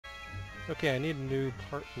Okay, I need a new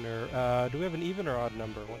partner. Do we have an even or odd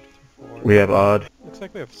number? 1, 2, 3, 4. We have odd. Looks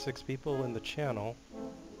like we have 6 people in the channel,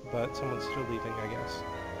 but someone's still leaving, I guess.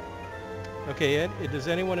 Okay, Ed, does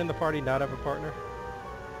anyone in the party not have a partner?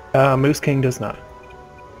 Moose King does not.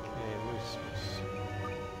 Okay, Moose.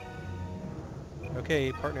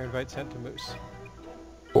 Okay, partner invite sent to Moose.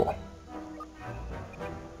 Cool.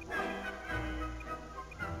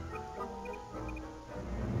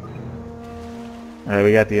 Alright,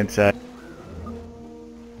 we got the inside.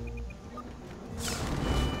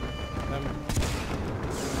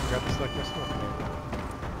 Grab the select missile.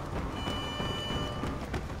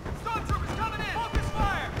 Stormtroopers coming in! Focus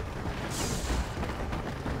fire!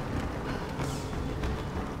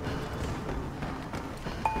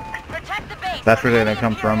 Protect the base. That's where they're gonna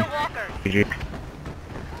come from. Okay.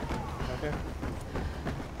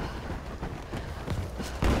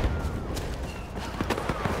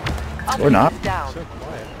 Or not. Down. So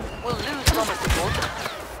quiet. We'll lose bomber support.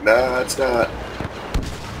 Nah, it's not.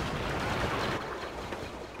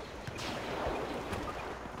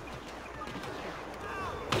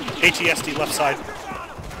 ATSD left side.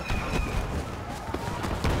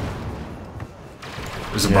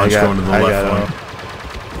 There's a bunch going to the left one.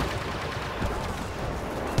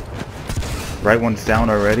 Right one's down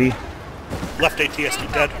already. Left ATSD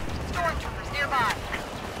dead. Stormtroopers nearby.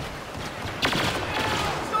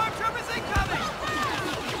 Stormtroopers incoming!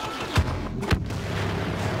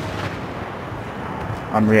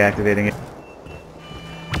 I'm reactivating it.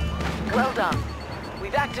 Well done.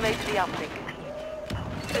 We've activated the uplink.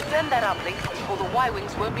 Defend that uplink, or the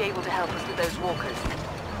Y-Wings won't be able to help us with those walkers.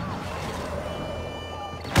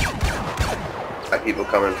 Got people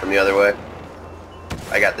coming from the other way.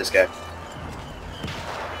 I got this guy.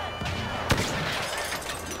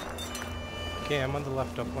 Okay, I'm on the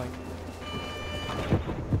left uplink.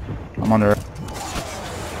 I'm on the right.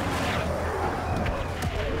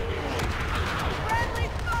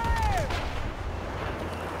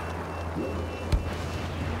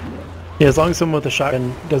 Yeah, as long as someone with a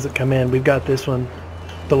shotgun doesn't come in, we've got this one,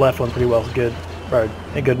 the left one, pretty well good, or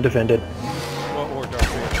good and defended. Or Darth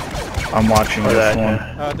Vader. I'm watching Or this that, one.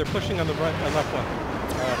 yeah. They're pushing on the right, left one.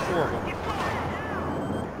 4 of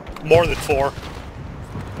them. More than 4.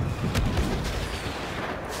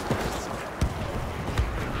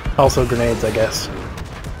 Also grenades, I guess.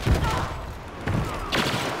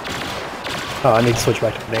 Oh, I need to switch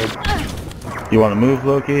back to grenades. You want to move,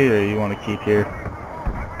 Loki, or you want to keep here?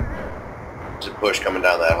 There's a push coming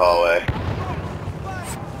down that hallway.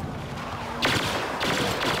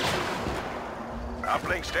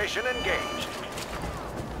 Uplink station engaged.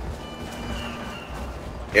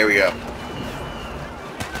 Here we go.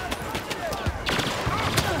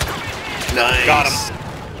 Nice. Got him.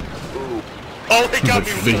 Ooh. Oh, they got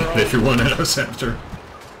me with They their own. threw one at us after.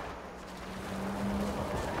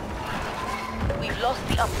 We've lost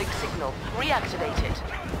the uplink signal. Reactivate it.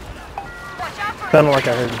 Watch out for Sounded like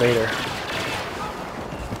I heard Vader.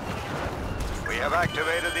 We have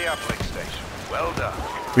activated the uplink station. Well done.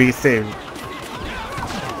 Resave.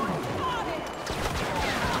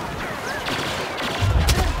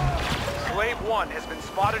 Slave 1 has been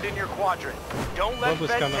spotted in your quadrant. Don't let What was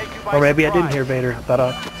Fed coming? take you by Or maybe I surprise. didn't hear Vader. Thought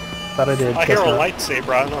I did. I hear Guess a not.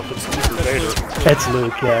 lightsaber. I don't know if it's Luke or Vader. It's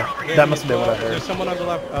Luke, yeah. That must have been what I heard. There's someone on the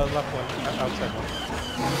left one, outside one.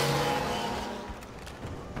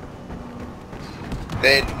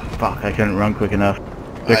 They, Fuck, I couldn't run quick enough.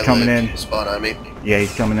 They're coming in. Spawn on me. Yeah,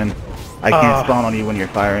 he's coming in. I can't spawn on you when you're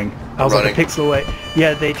firing. I was like a running. pixel away.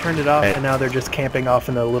 Yeah, they turned it off, Right. and now they're just camping off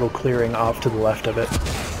in a little clearing off to the left of it.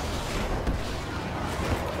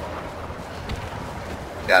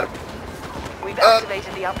 Got him. We've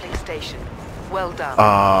activated the uplink station. Well done.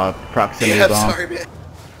 Proximity Yeah, bomb. sorry, man.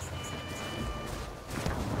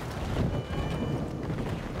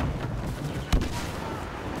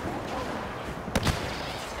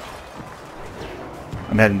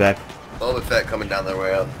 I'm heading back. Boba Fett coming down their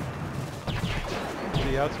way up.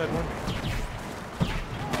 The outside one?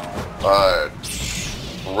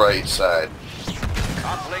 Right side.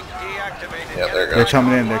 Uplink deactivated. Yeah, there you go. They're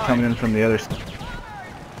coming in. They're coming in from the other side.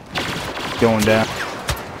 Going down.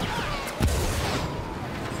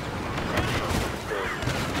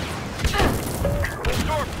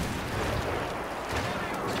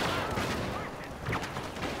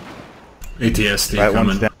 ATSD Right coming.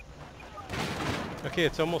 one's down. Okay,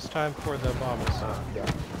 it's almost time for the bombers. Get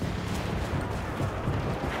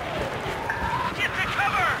to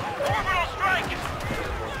cover! Orbital strike!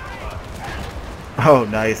 Oh,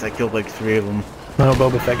 nice. I killed like 3 of them. Oh,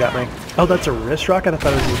 Boba Fett got me. Oh, that's a wrist rocket? I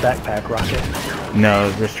thought it was his backpack rocket. No,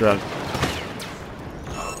 wrist rock.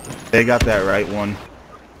 They got that right one.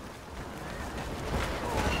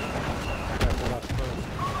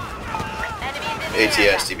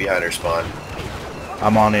 ATSD behind her spawn.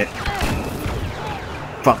 I'm on it.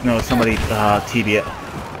 Fuck no, somebody, TB.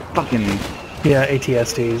 Fucking... Yeah,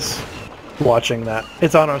 ATSD's watching that.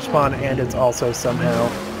 It's on our spawn and it's also somehow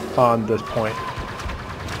on this point.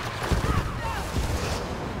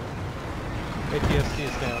 ATSD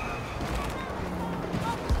is down.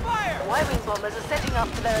 Y-wing bombers are setting up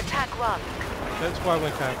for their attack run. That's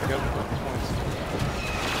Y-wing time. Forgot to put points.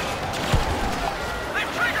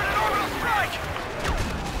 They've triggered an orbital strike!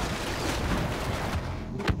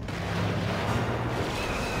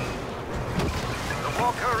 The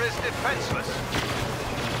Walker is defenseless.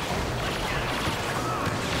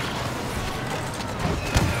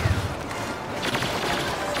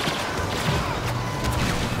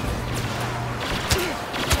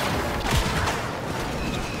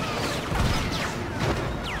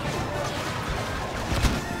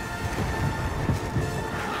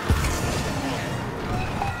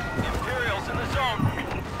 Imperials in the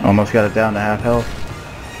zone. Almost got it down to half health.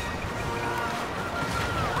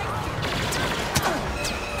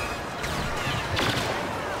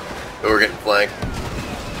 We're getting flanked.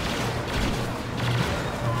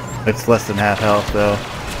 It's less than half health, though.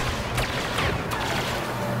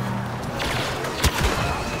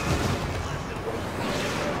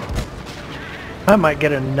 I might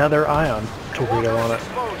get another ion torpedo on it.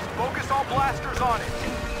 Exposed. Focus all blasters on it.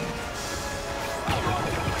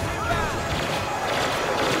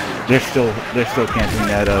 They're still camping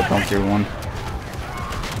that bunker one.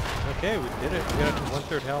 Okay, we did it. We got it to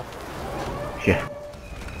 1/3 health. Yeah.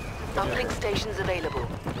 Uplink stations available.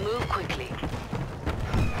 Move quickly.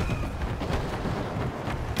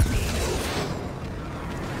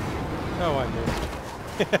 Oh,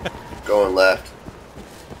 I missed. Going left.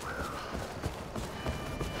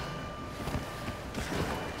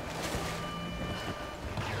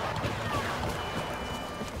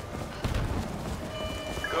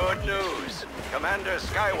 Good news. Commander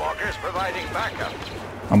Skywalker's providing backup.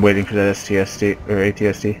 I'm waiting for that STSD or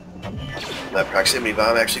ATSD. That proximity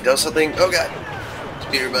bomb actually does something. Oh god.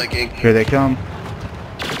 Speeder biking. Here they come.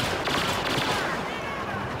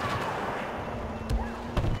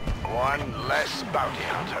 One less bounty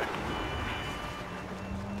hunter.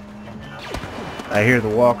 I hear the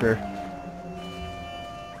walker.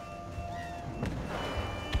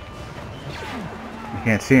 I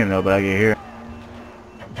can't see him though, but I can hear him.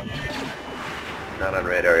 Not on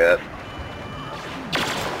radar yet.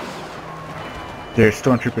 There's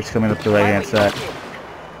stormtroopers coming up the right hand side.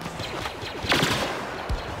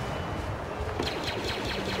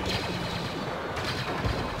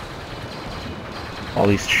 All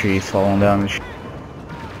these trees falling down.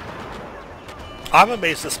 I'm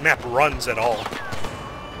amazed this map runs at all.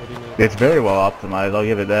 What do you mean? It's very well optimized, I'll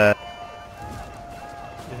give it that.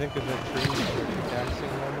 You think of the trees are too taxing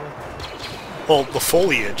normally? Well, the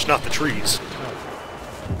foliage, not the trees. I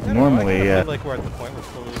don't know, Normally, I kinda yeah. feel like we're at the point where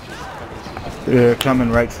foliage is coming. They're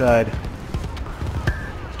coming right side.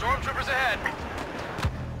 Stormtroopers ahead.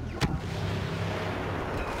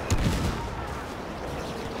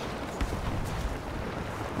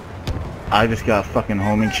 I just got fucking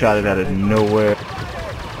homing shotted out of nowhere.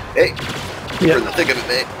 Hey, we're Yeah, in the thick of it,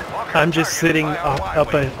 mate. I'm just sitting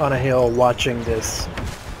up on a hill watching this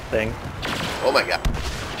thing. Oh my god.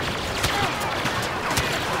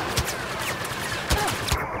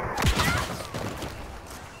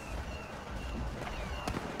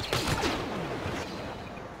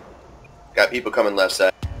 Got people coming left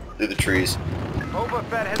side through the trees. Boba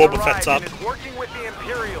Fett has Boba arrived Fett's up. and is working with the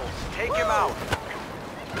Imperials. Take him out.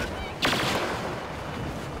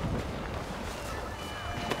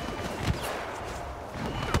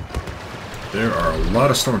 There are a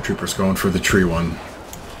lot of stormtroopers going for the tree one.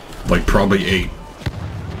 Like probably 8.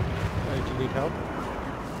 Do you need help?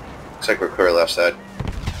 Looks like we're clear left side.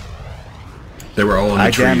 They were all in the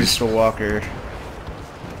I damaged trees. the walker.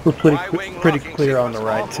 We're Y-wing pretty locking clear on sequence the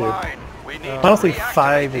right too. offline. We need to Honestly, reactivate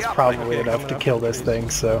 5 the is uplink. probably Okay, enough coming to up kill the this trees. thing,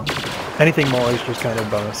 so anything more is just kind of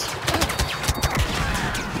bonus.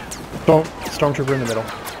 Stormtrooper in the middle.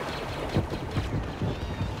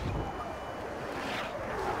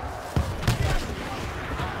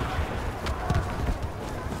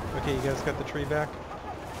 Okay, you guys got the tree back?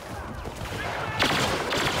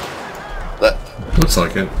 Left, Looks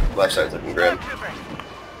like it. left side's looking grim. I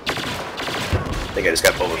think I just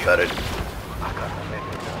got Boba Fetted.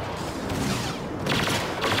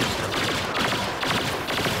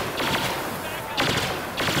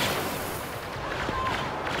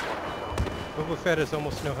 Boba Fett has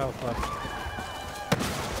almost no health left.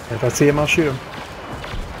 If I see him, I'll shoot him.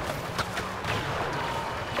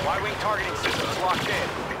 Y-wing targeting systems locked in.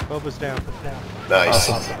 Boba's down. Nice.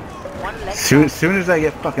 One less Soon as I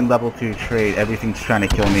get fucking level 2 trade, everything's trying to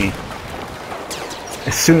kill me.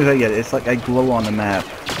 As soon as I get it, it's like I glow on the map.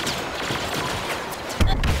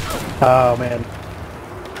 Oh man.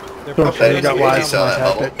 They're Don't pushing you you got can wise sell my that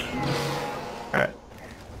bubble. tactic. Alright.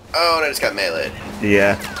 Oh, and I just got meleeed.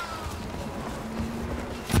 Yeah.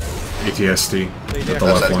 ATSD. They At the definitely-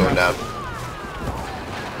 Outside left going one. down.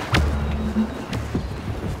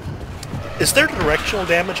 Is there directional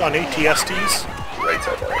damage on ATSDs? Right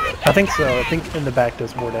side down. I think so. I think in the back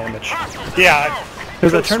does more damage. Yeah.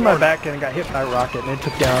 Because I turned my back and got hit by a rocket and it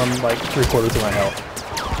took down like 3/4 of my health.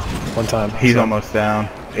 One time. He's So- almost down.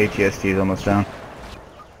 ATST is almost down.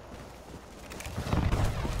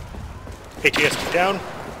 ATSD down.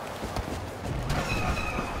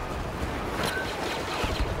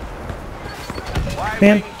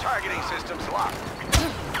 Man. Y-wing targeting systems locked.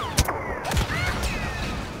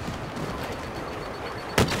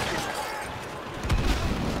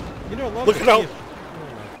 You know,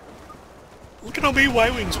 Look at how many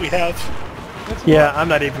Y-wings we have. Yeah, I'm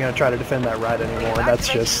not even going to try to defend that right anymore. That's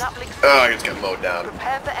Activating just... uplink Oh, I just got mowed down.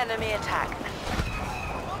 Prepare for enemy attack.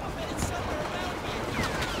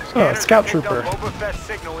 Oh, Scout Picked up Trooper. Boba Fett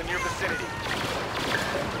signal in your vicinity.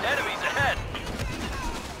 Enemies ahead.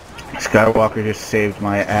 Skywalker just saved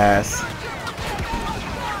my ass.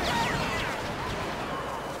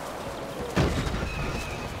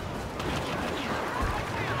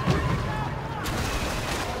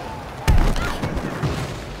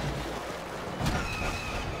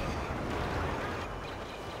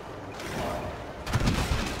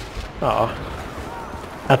 Oh,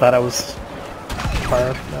 I thought I was far.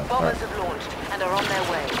 No, Bombers have launched and are on their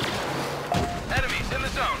way. Enemies in the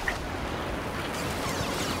zone.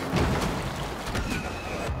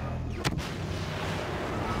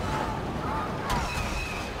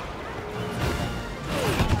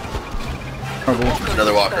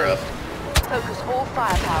 Another walker up. Focus all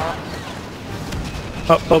firepower.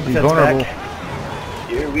 Oh, Boba He's Fett's vulnerable. back.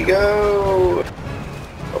 Here we go.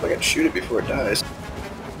 Hope I can shoot it before it dies.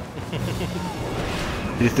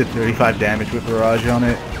 He just did 35 damage with barrage on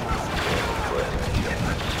it.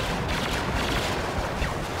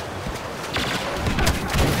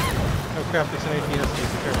 Oh crap, there's an ATSD.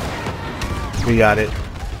 Be careful. We got it.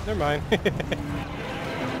 Never mind.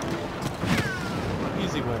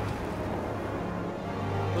 Easy win.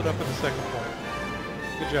 Put up at the second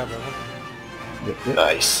point. Good job, Evan.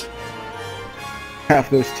 Nice. Half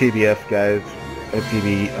those TBF guys,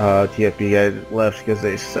 TFB guys left because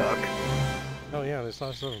they suck. Oh yeah, there's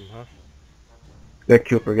lots of them, huh? That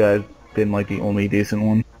Cooper guy's been like the only decent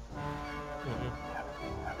one.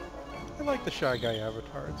 I like the Shy Guy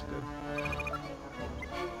avatar, it's good.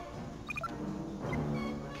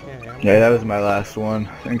 Okay, Yeah, that was my last one.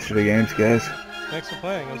 Thanks for the games, guys. thanks for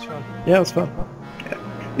playing, it was fun. Yeah, it was fun.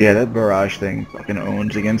 Yeah, that barrage thing fucking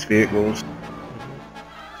owns against vehicles.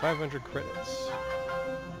 500 credits.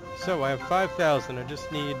 So I have 5,000, I just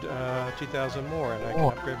need 2,000 more and I can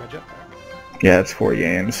upgrade my jetpack. Yeah, it's 4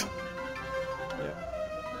 games. Yeah.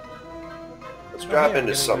 Let's drop yeah,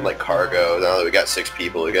 into getting something good. like cargo now that we got 6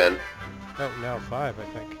 people again. Oh, now 5, I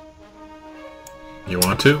think. You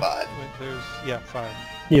want to? 5. Wait, there's, yeah, 5.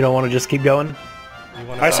 You don't want to just keep going? You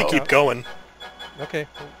want I say Oh. keep going. Okay.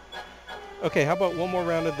 Okay, how about one more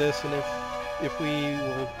round of this, and if we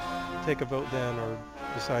will take a vote then, or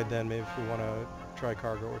decide then, maybe if we want to try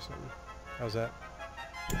cargo or something. How's that?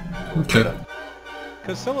 Okay.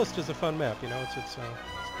 Because Celeste is a fun map, you know, it's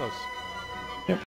close.